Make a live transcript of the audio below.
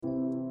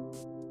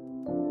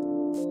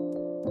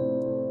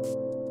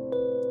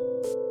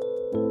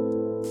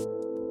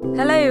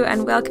Hello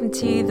and welcome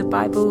to the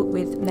Bible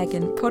with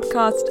Megan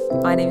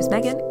podcast. My name is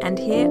Megan and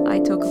here I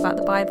talk about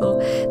the Bible.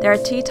 There are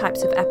two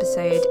types of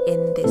episode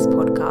in this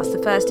podcast.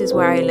 The first is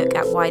where I look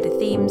at wider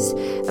themes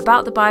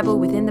about the Bible,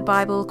 within the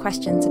Bible,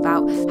 questions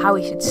about how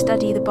we should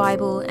study the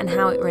Bible and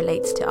how it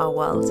relates to our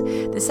world.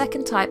 The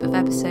second type of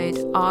episode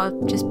are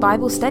just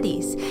Bible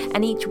studies,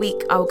 and each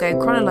week I will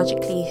go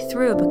chronologically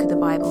through a book of the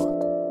Bible.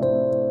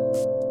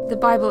 The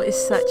Bible is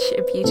such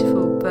a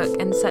beautiful book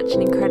and such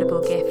an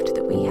incredible gift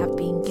that we have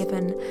been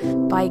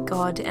given by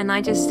God, and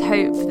I just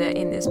hope that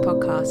in this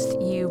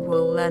podcast you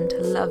will learn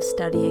to love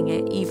studying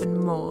it even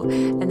more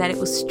and that it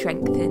will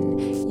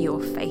strengthen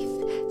your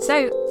faith.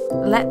 So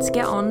let's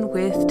get on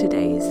with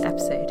today's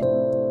episode.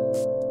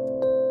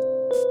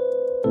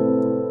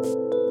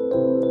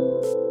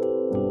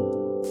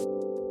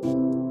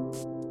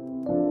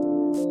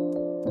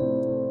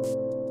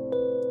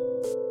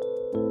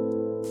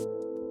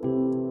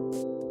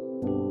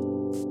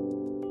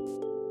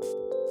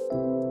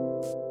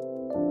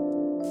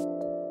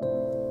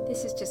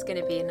 This is just going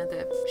to be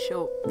another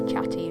short,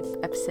 chatty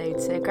episode,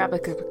 so grab a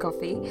cup of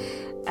coffee.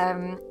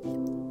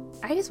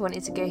 I just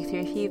wanted to go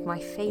through a few of my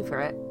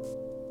favourite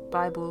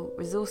Bible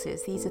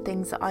resources. These are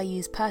things that I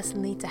use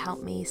personally to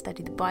help me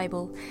study the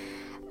Bible.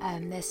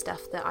 There's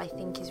stuff that I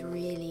think is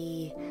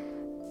really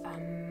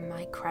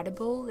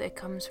credible. It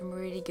comes from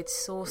really good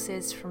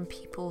sources, from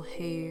people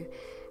who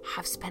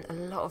have spent a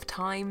lot of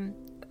time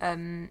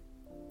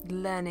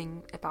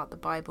learning about the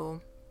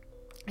Bible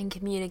and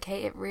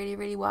communicate it really,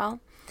 really well.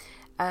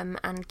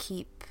 And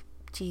keep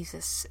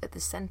Jesus at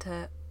the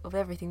centre of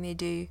everything they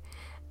do,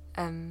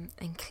 and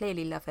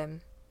clearly love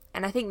him.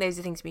 And I think those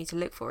are things we need to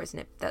look for, isn't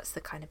it? That's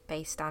the kind of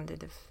base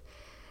standard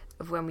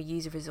of when we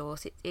use a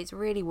resource. It's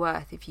really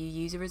worth, if you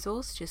use a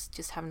resource,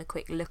 just having a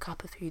quick look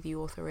up of who the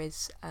author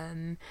is,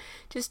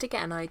 just to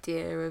get an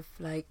idea of,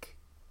 like,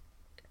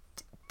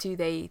 do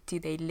they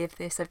live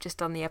this? I've just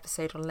done the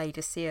episode on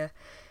Laodicea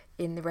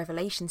in the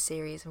Revelation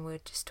series, and we're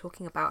just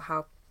talking about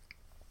how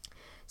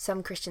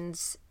some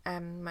Christians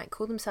might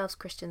call themselves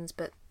Christians,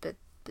 but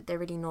they're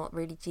really not.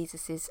 Really,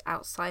 Jesus is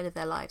outside of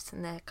their lives,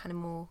 and they're kind of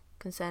more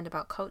concerned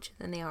about culture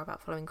than they are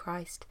about following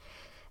Christ.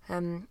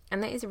 And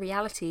that is a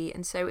reality,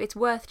 and so it's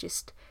worth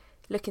just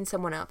looking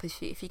someone up.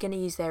 If you're going to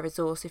use their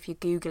resource, if you're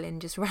Googling,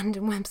 just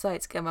random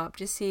websites come up,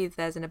 just see if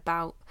there's an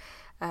about,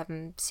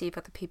 see if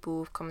other people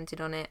have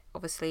commented on it.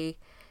 Obviously,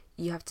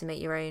 you have to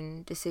make your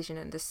own decision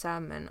and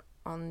discernment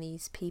on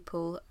these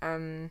people.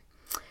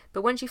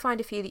 But once you find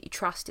a few that you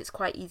trust, it's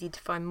quite easy to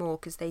find more,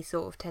 because they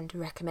sort of tend to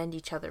recommend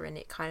each other and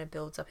it kind of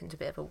builds up into a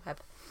bit of a web.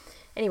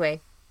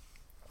 Anyway,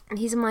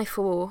 these are my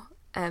four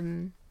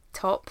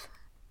top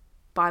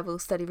Bible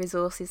study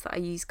resources that I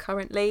use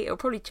currently. It'll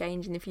probably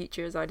change in the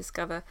future as I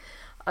discover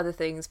other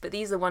things, but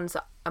these are the ones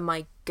that are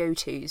my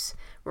go-tos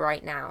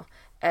right now.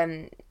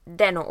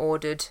 They're not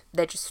ordered,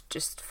 they're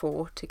just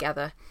four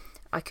together.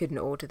 I couldn't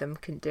order them,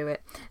 couldn't do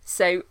it.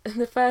 So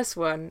the first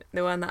one,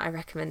 the one that I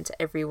recommend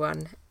to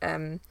everyone,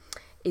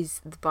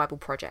 is the Bible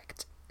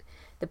Project.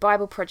 The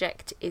Bible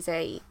Project is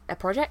a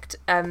project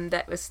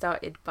that was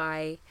started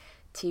by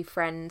two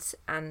friends,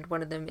 and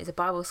one of them is a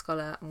Bible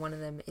scholar and one of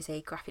them is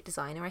a graphic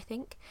designer, I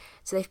think.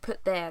 So they've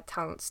put their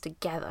talents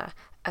together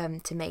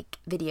to make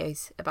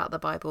videos about the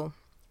Bible,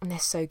 and they're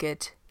so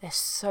good. They're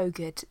so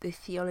good. The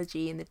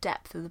theology and the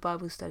depth of the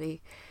Bible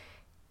study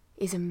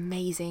is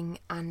amazing,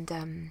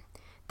 and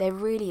they're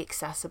really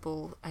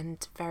accessible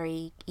and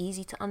very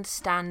easy to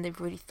understand. They've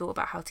really thought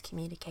about how to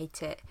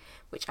communicate it,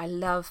 which I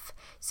love.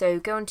 So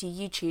go onto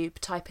YouTube,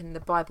 type in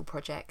the Bible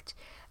Project.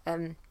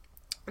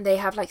 They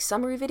have like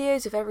summary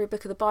videos of every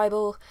book of the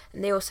Bible,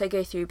 and they also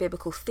go through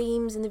biblical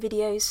themes in the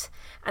videos.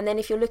 And then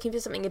if you're looking for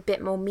something a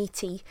bit more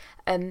meaty,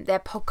 their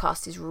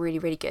podcast is really,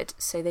 really good.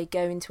 So they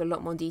go into a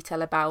lot more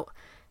detail about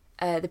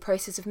the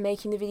process of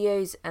making the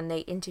videos, and they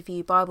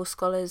interview Bible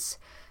scholars.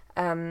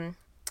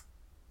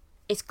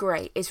 It's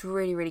great. It's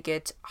really, really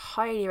good.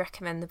 Highly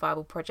recommend the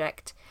Bible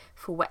Project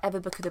for whatever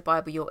book of the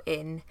Bible you're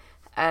in.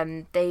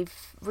 They've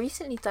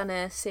recently done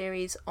a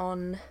series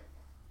on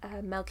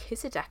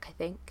Melchizedek, I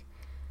think,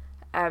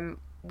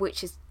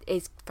 which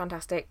is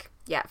fantastic.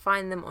 Yeah,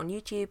 find them on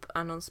YouTube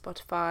and on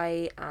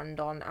Spotify and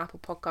on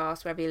Apple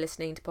Podcasts, wherever you're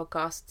listening to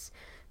podcasts.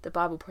 The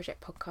Bible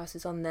Project podcast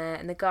is on there,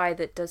 and the guy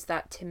that does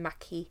that, Tim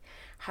Mackey,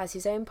 has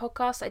his own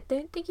podcast. I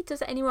don't think he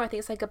does it anymore. I think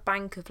it's like a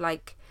bank of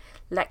like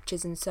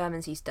lectures and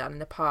sermons he's done in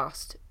the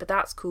past, but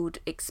that's called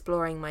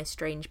Exploring My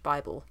Strange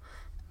Bible.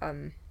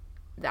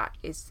 That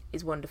is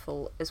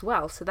wonderful as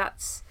well. So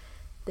that's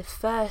the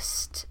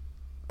first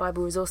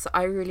Bible resource that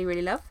I really,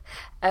 really love.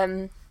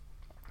 The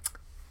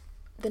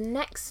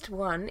next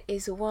one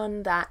is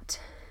one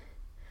that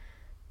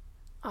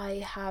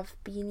I have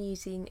been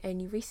using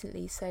only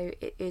recently. So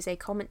it is a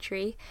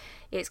commentary.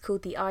 It's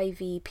called the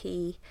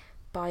IVP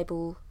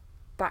Bible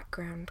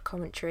Background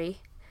Commentary,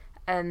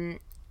 and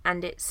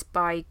it's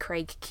by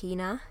Craig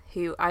Keener,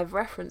 who I've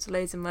referenced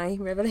loads in my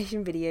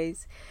Revelation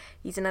videos.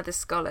 He's another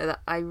scholar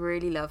that I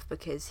really love,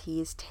 because he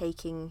is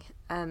taking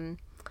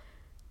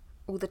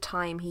all the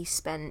time he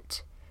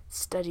spent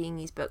studying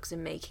these books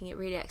and making it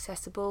really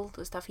accessible,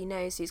 the stuff he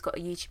knows. He's got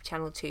a YouTube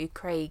channel too,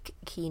 Craig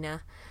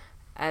Keener.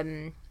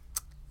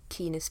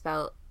 Keener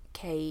spelled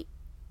Keener,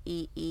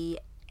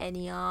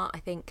 I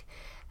think.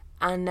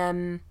 And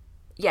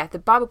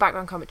the Bible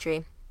background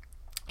commentary,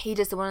 he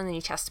does the one on the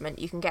New Testament.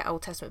 You can get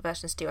Old Testament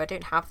versions too. I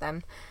don't have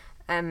them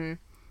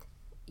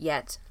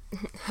yet.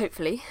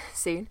 Hopefully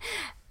soon.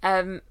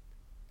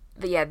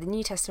 But yeah, the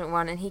New Testament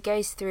one, and he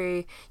goes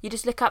through, you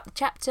just look up the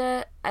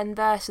chapter and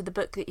verse of the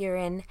book that you're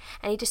in,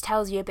 and he just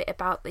tells you a bit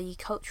about the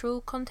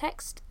cultural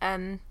context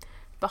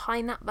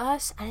behind that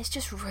verse, and it's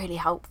just really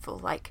helpful,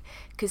 like,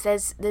 because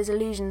there's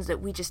allusions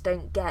that we just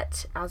don't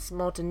get as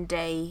modern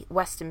day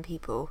Western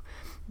people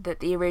that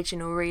the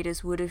original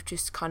readers would have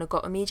just kind of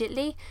got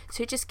immediately.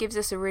 So it just gives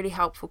us a really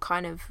helpful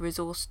kind of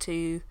resource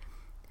to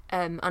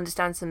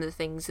understand some of the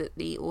things that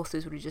the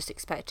authors would have just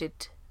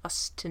expected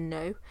us to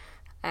know.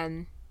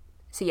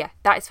 So yeah,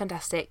 that is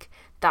fantastic.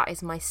 That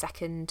is my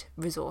second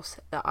resource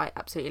that I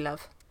absolutely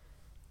love.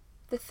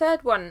 The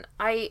third one,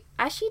 I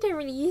actually don't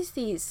really use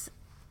these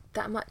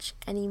that much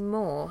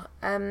anymore.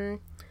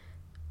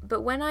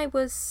 But when I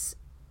was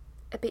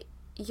a bit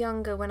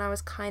younger, when I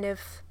was kind of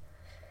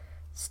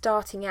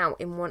starting out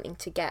in wanting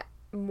to get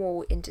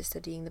more into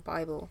studying the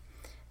Bible,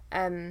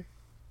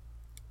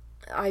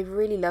 I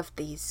really loved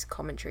these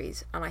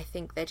commentaries, and I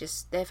think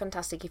they're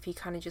fantastic if you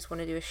kind of just want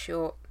to do a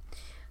short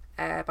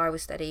Bible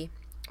study.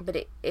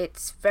 But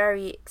it's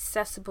very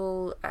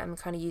accessible,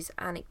 kind of use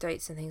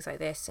anecdotes and things like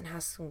this, and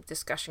has some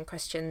discussion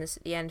questions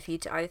at the end for you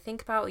to either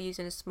think about or use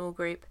in a small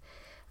group.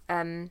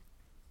 There's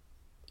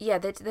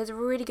a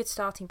really good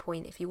starting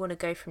point if you want to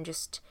go from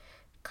just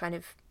kind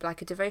of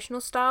like a devotional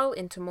style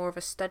into more of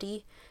a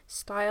study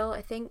style,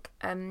 I think.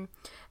 And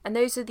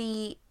those are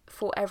the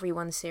For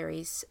Everyone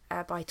series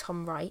by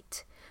Tom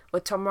Wright.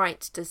 Well, Tom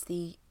Wright does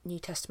the New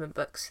Testament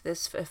books.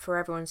 There's a For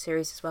Everyone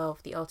series as well,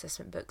 of the Old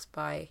Testament books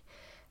by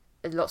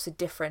lots of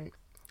different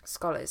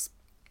scholars.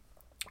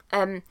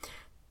 So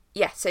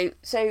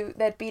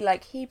there'd be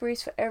like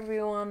Hebrews for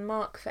everyone,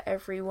 Mark for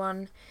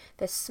everyone.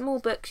 There's small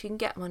books, you can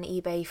get them on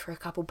eBay for a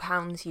couple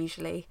pounds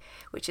usually,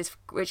 which is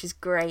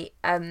great.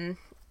 And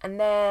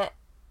they're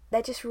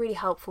just really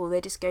helpful. They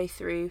just go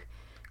through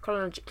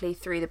chronologically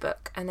through the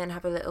book, and then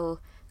have a little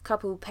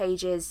couple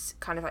pages,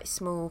 kind of like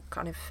small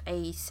kind of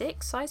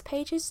A6 size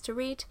pages to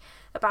read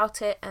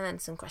about it, and then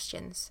some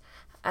questions.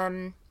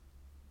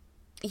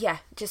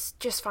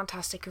 Just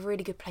fantastic. A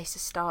really good place to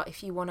start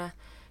if you want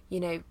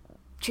to,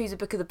 choose a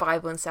book of the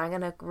Bible and say, I'm going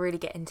to really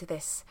get into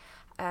this,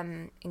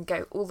 and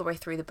go all the way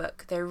through the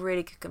book. They're a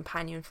really good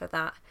companion for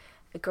that.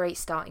 A great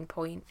starting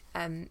point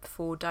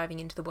for diving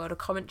into the world of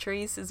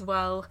commentaries as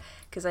well,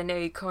 because I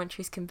know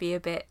commentaries can be a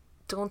bit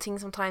daunting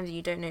sometimes, and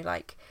you don't know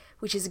like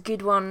which is a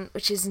good one,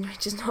 which is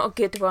not a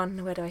good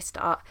one. Where do I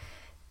start?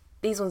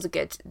 These ones are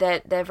good.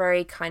 They're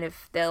very kind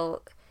of,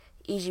 they'll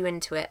ease you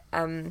into it.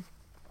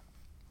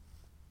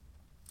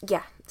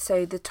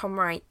 So the Tom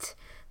Wright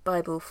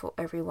Bible for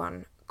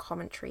Everyone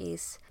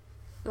commentaries.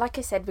 Like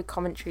I said, with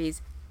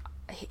commentaries,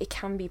 it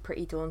can be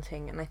pretty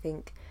daunting, and I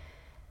think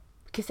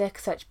because they're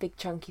such big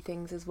chunky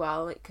things as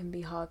well, it can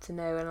be hard to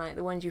know, and like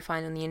the ones you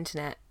find on the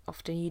internet,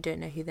 often you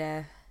don't know who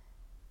they're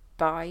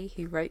by,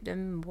 who wrote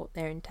them, what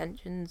their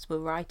intentions were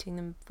writing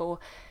them for.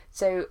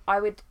 So I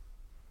would,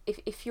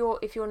 if you're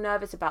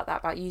nervous about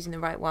that, about using the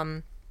right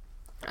one,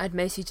 I'd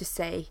mostly just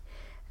say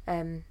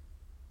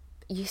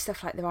use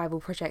stuff like the Bible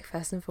Project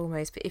first and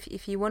foremost. But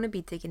if you want to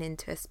be digging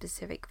into a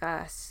specific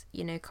verse,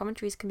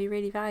 commentaries can be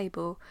really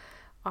valuable.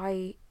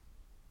 I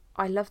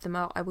love them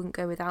out. I wouldn't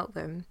go without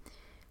them.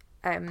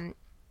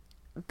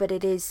 But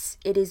it is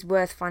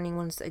worth finding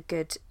ones that are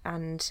good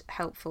and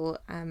helpful.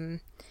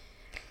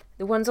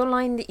 The ones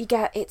online that you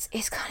get,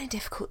 it's kind of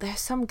difficult. There's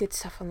some good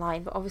stuff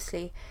online, but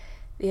obviously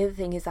the other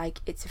thing is like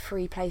it's a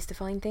free place to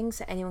find things,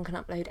 so anyone can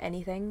upload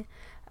anything.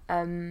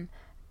 And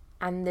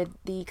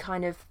the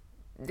kind of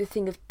the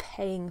thing of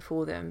paying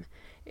for them,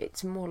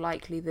 it's more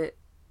likely that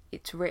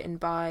it's written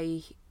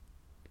by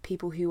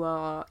people who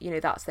are,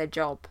 that's their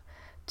job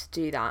to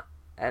do that.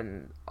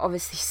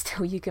 Obviously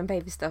still you can pay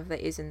for stuff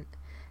that isn't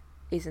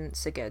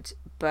so good,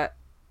 but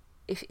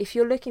if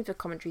you're looking for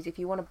commentaries, if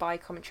you want to buy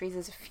commentaries,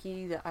 there's a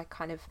few that I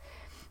kind of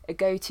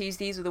go-tos.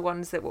 These were the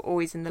ones that were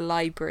always in the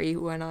library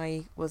when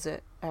I was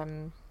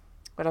doing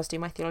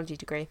my theology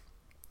degree.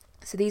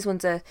 So these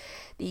ones are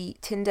the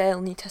Tyndale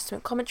New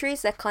Testament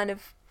commentaries. They're kind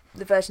of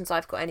the versions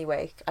I've got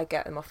anyway. I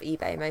get them off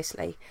eBay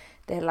mostly.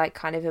 They're like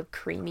kind of a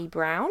creamy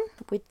brown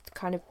with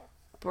kind of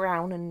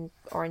brown and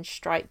orange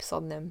stripes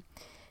on them.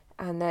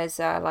 And there's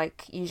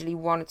like usually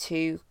one or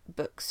two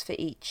books for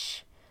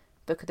each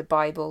book of the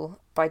Bible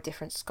by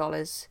different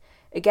scholars.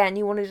 Again,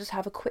 you want to just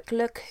have a quick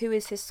look. Who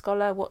is this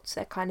scholar? What's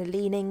their kind of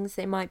leanings?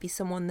 They might be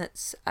someone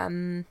that's...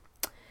 So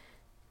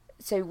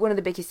one of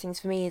the biggest things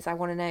for me is I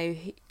want to know,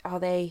 are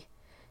they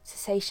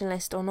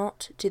cessationist or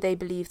not? Do they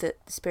believe that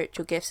the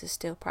spiritual gifts are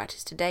still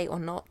practiced today or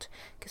not?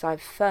 Because I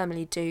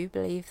firmly do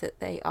believe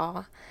that they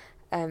are.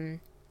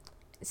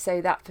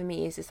 So that for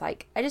me is just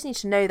like, I just need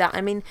to know that.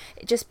 I mean,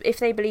 just if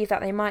they believe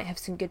that, they might have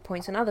some good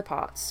points on other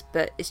parts,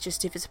 but it's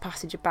just if it's a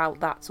passage about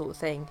that sort of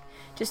thing,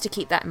 just to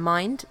keep that in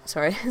mind.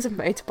 Sorry, there's a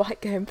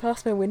motorbike going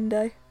past my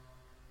window.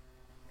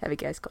 There we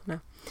go, it's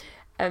gone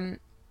now.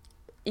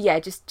 Yeah,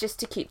 just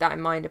to keep that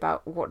in mind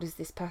about what does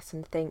this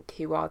person think,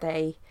 who are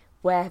they,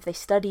 where have they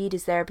studied,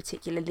 is there a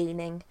particular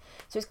leaning.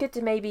 So it's good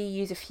to maybe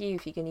use a few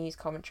if you're going to use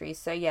commentaries.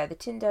 So yeah, the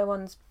Tyndale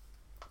one's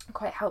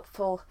quite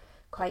helpful,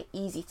 quite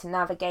easy to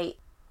navigate.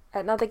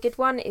 Another good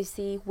one is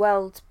the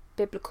World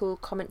Biblical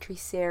Commentary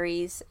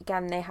series.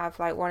 Again, they have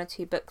like 1 or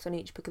 2 books on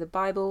each book of the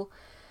Bible,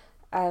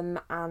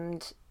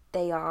 and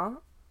they are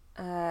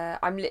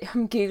I'm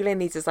googling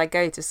these as I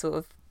go to sort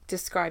of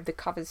describe the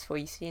covers for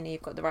you, so you know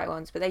you've got the right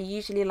ones, but they're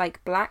usually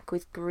like black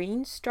with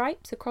green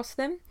stripes across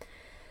them.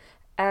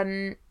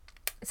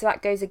 So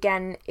that goes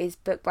again is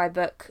book by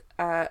book.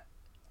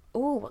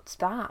 What's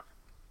that?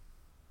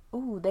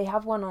 They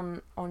have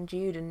one on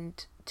Jude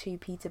and 2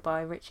 Peter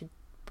by Richard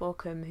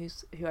Borkham,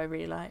 who I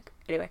really like.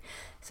 Anyway,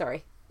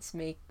 sorry, it's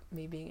me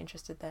being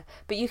interested there.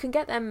 But you can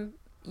get them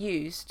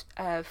used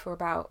for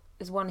about,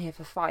 there's one here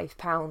for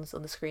 £5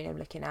 on the screen I'm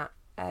looking at.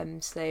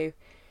 So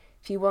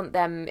if you want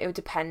them, it would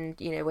depend,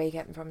 where you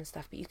get them from and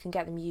stuff, but you can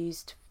get them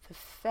used for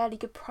fairly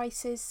good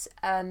prices.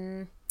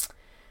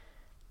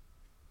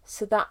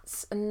 So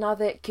that's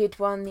another good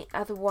one. The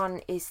other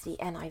one is the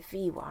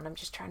NIV one. I'm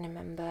just trying to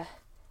remember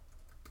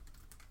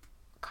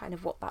kind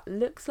of what that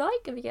looks like.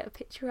 Let me get a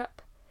picture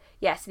up.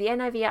 Yes, the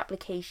NIV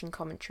application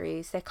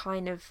commentaries, they're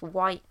kind of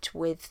white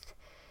with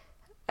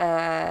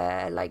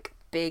like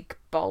big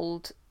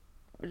bold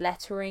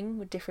lettering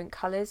with different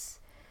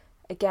colours.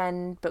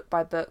 Again, book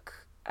by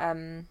book.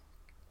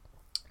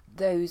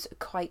 Those are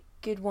quite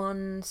good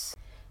ones.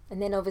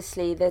 And then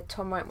obviously the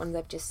Tom Wright ones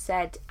I've just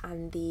said,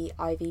 and the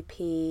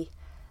IVP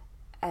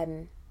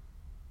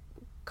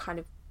kind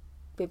of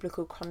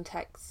biblical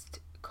context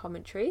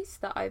commentaries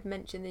that I've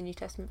mentioned, the New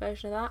Testament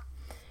version of that.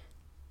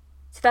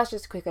 So that's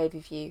just a quick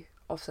overview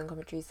of some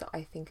commentaries that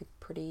I think are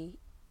pretty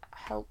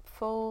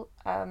helpful.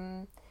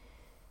 The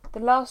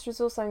last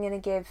resource I'm going to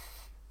give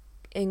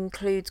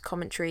includes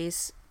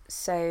commentaries.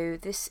 So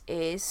this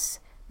is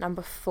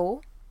number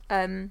 4.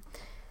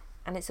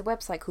 And it's a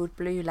website called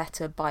Blue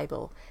Letter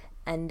Bible.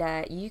 And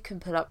you can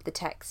pull up the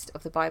text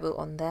of the Bible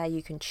on there.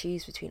 You can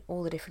choose between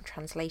all the different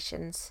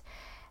translations.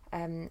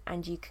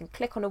 And you can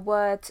click on a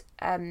word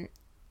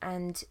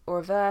or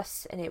a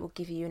verse, and it will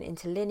give you an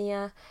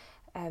interlinear.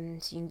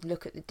 So you can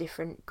look at the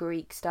different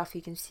Greek stuff.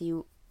 You can see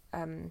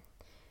the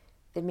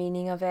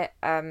meaning of it.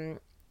 In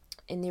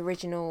the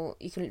original,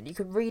 you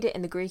can read it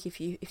in the Greek if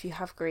you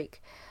have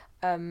Greek,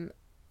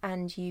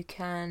 and you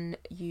can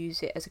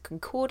use it as a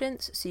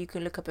concordance. So you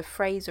can look up a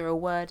phrase or a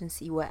word and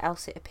see where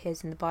else it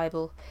appears in the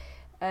Bible.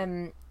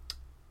 And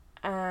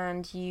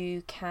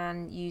you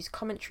can use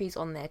commentaries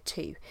on there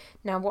too.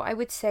 Now, what I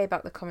would say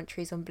about the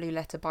commentaries on Blue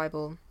Letter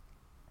Bible,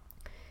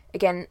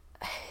 again,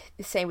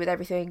 the same with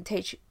everything.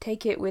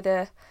 Take it with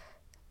a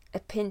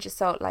pinch of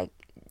salt. Like,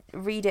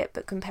 read it,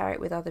 but compare it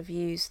with other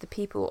views. The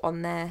people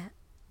on there,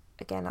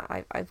 again,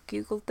 I've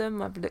googled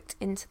them. I've looked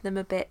into them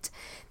a bit.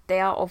 They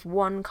are of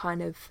one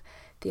kind of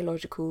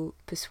theological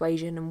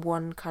persuasion and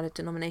one kind of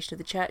denomination of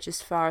the church,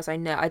 as far as I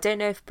know. I don't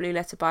know if Blue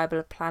Letter Bible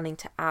are planning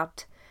to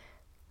add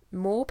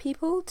more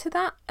people to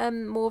that,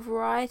 more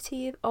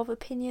variety of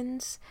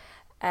opinions.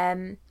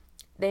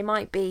 They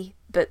might be,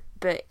 but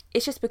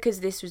it's just because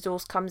this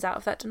resource comes out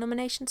of that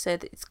denomination, so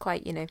that it's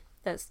quite,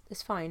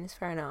 it's fine, it's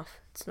fair enough.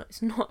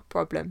 It's not a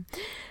problem.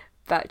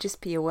 But just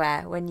be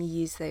aware when you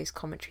use those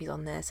commentaries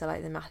on there, so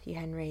like the Matthew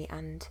Henry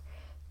and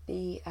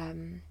the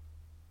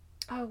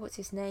what's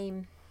his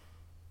name?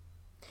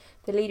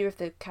 The leader of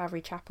the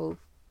Calvary Chapel.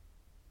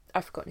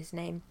 I've forgotten his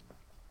name.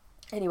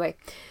 Anyway,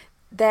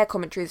 their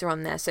commentaries are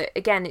on there. So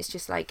again, it's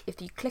just like,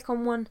 if you click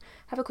on one,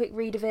 have a quick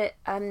read of it,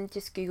 and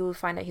just Google,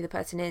 find out who the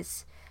person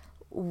is,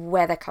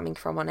 where they're coming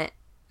from on it.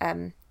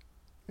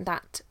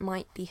 That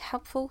might be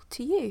helpful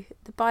to you.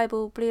 The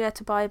Bible, Blue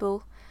Letter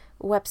Bible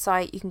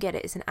website, you can get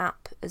it as an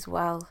app as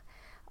well.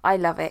 I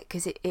love it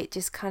because it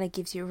just kind of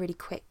gives you a really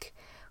quick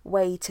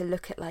way to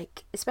look at,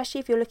 like, especially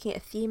if you're looking at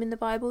a theme in the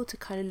Bible, to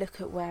kind of look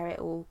at where it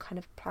all kind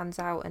of plans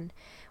out and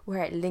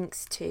where it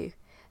links to.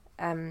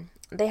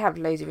 They have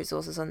loads of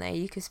resources on there.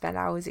 You can spend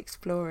hours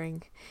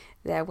exploring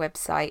their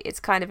website.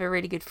 It's kind of a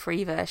really good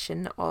free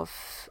version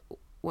of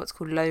what's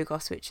called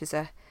Logos, which is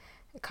a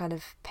kind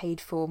of paid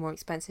for, more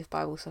expensive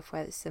Bible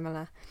software that's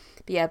similar.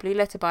 But yeah, Blue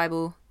Letter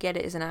Bible, get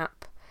it as an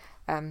app.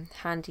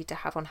 Handy to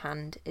have on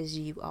hand as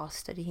you are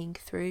studying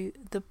through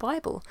the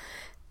Bible.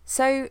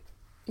 So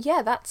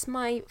yeah, that's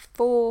my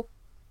 4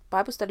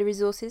 Bible study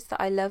resources that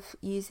I love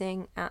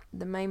using at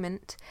the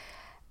moment.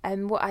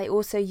 And what I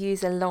also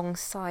use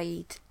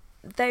alongside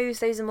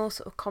those are more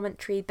sort of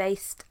commentary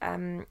based,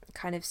 kind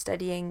of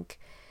studying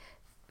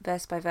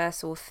verse by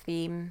verse or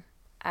theme.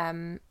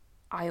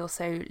 I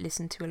also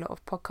listen to a lot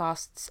of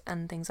podcasts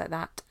and things like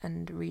that,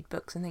 and read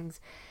books and things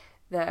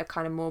that are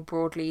kind of more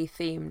broadly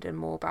themed and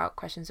more about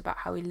questions about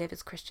how we live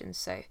as Christians.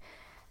 So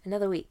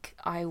another week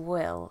I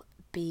will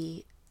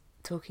be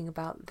talking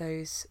about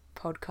those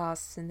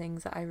podcasts and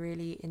things that I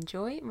really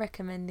enjoy,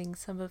 recommending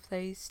some of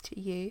those to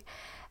you.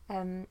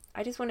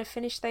 I just want to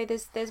finish though,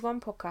 there's one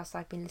podcast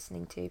I've been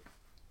listening to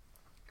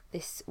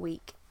this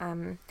week,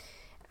 and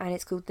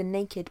it's called the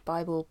Naked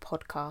Bible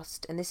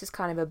Podcast, and this is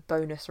kind of a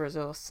bonus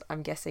resource,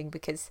 I'm guessing,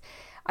 because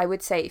I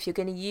would say if you're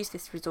going to use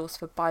this resource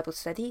for Bible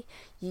study,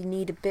 you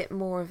need a bit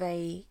more of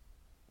a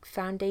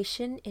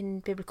foundation in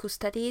biblical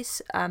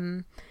studies.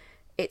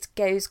 It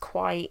goes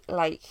quite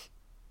like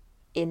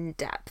in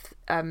depth.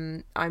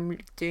 I'm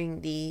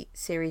doing the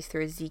series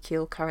through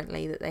Ezekiel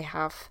currently that they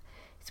have.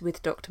 It's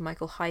with Dr.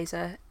 Michael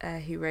Heiser,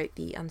 who wrote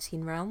The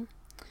Unseen Realm.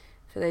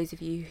 For those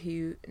of you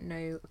who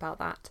know about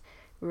that,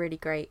 really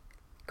great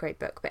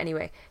book. But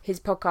anyway, his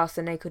podcast,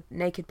 the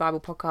Naked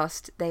Bible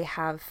Podcast, they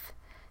have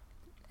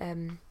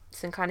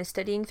some kind of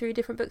studying through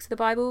different books of the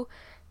Bible.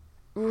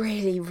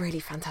 Really, really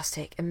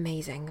fantastic,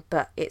 amazing.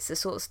 But it's the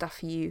sort of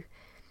stuff you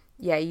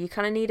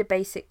kind of need a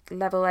basic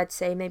level, I'd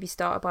say. Maybe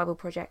start a Bible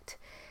project,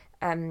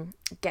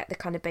 get the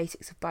kind of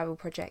basics of Bible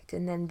project,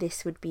 and then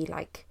this would be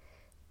like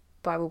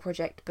Bible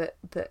project, but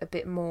a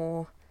bit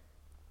more,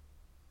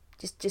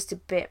 just a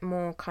bit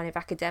more kind of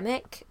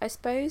academic, I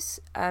suppose.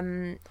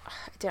 I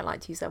don't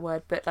like to use that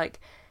word, but like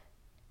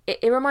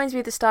it reminds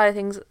me of the style of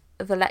things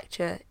of a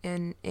lecture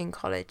in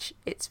college.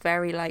 It's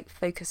very like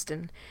focused,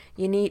 and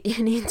you need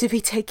to be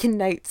taking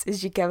notes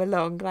as you go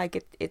along.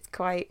 Like it's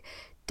quite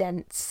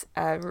dense,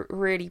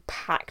 really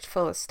packed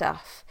full of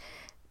stuff,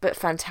 but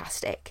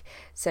fantastic.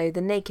 So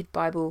the Naked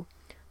Bible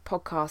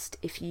Podcast,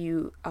 if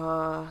you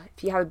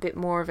have a bit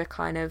more of a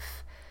kind of,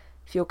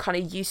 if you're kind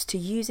of used to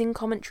using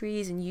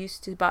commentaries and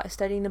used to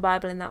studying the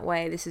Bible in that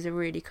way, this is a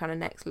really kind of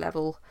next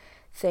level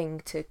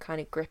thing to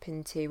kind of grip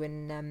into,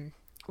 and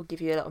will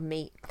give you a lot of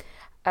meat.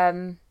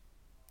 So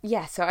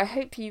I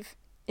hope you've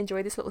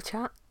enjoyed this little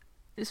chat.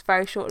 This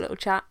very short little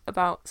chat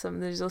about some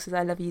of the resources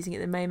I love using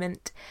at the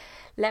moment.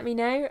 Let me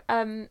know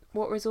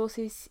what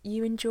resources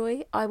you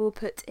enjoy. I will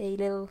put a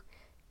little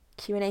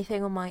Q&A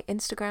thing on my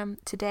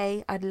Instagram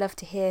today. I'd love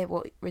to hear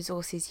what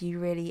resources you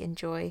really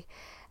enjoy.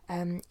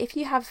 If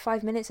you have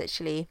 5 minutes,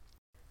 actually,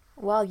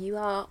 while you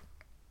are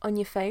on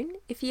your phone,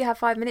 if you have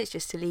 5 minutes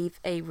just to leave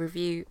a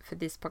review for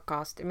this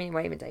podcast, I mean, it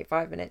won't even take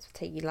 5 minutes, it'll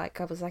take you like a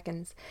couple of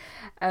seconds.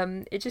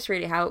 It just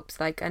really helps.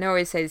 Like, I know I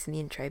always say this in the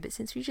intro, but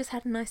since we just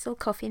had a nice little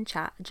coffee and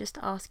chat, I'll just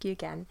ask you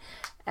again.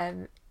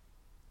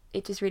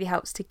 It just really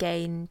helps to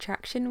gain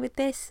traction with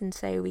this, and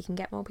so we can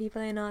get more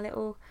people in our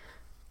little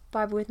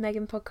Bible with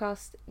Megan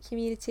podcast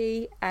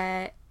community.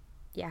 It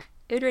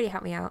would really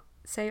help me out.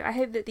 So I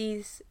hope that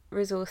these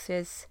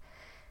resources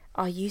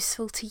are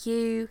useful to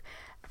you.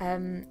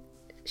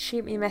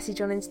 Shoot me a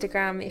message on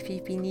Instagram if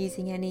you've been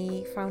using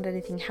any, found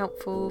anything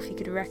helpful, if you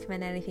could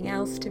recommend anything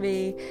else to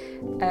me.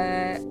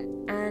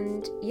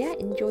 And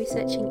enjoy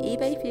searching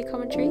eBay for your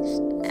commentaries,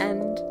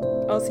 and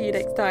I'll see you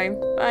next time.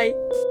 Bye.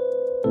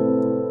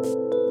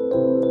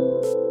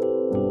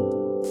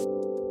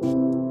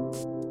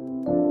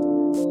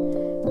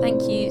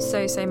 Thank you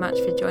so much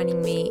for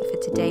joining me for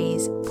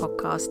today's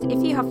podcast.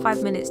 If you have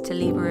 5 minutes to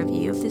leave a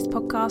review of this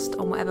podcast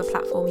on whatever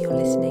platform you're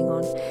listening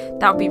on,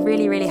 that would be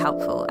really, really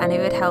helpful, and it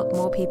would help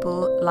more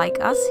people like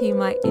us who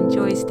might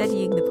enjoy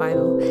studying the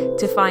Bible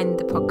to find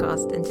the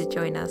podcast and to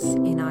join us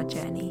in our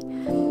journey.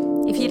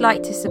 If you'd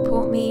like to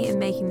support me in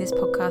making this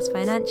podcast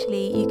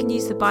financially, you can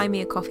use the Buy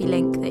Me a Coffee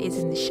link that is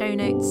in the show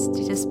notes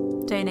to just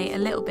donate a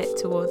little bit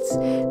towards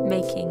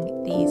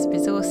making these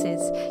resources.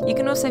 You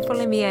can also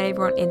follow me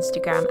over on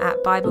Instagram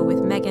at Bible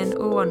with Megan,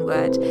 all one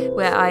word,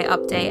 where I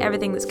update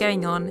everything that's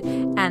going on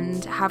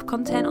and have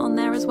content on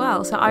there as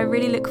well. So I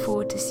really look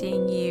forward to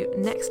seeing you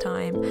next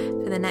time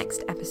for the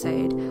next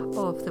episode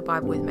of the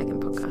Bible with Megan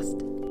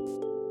podcast.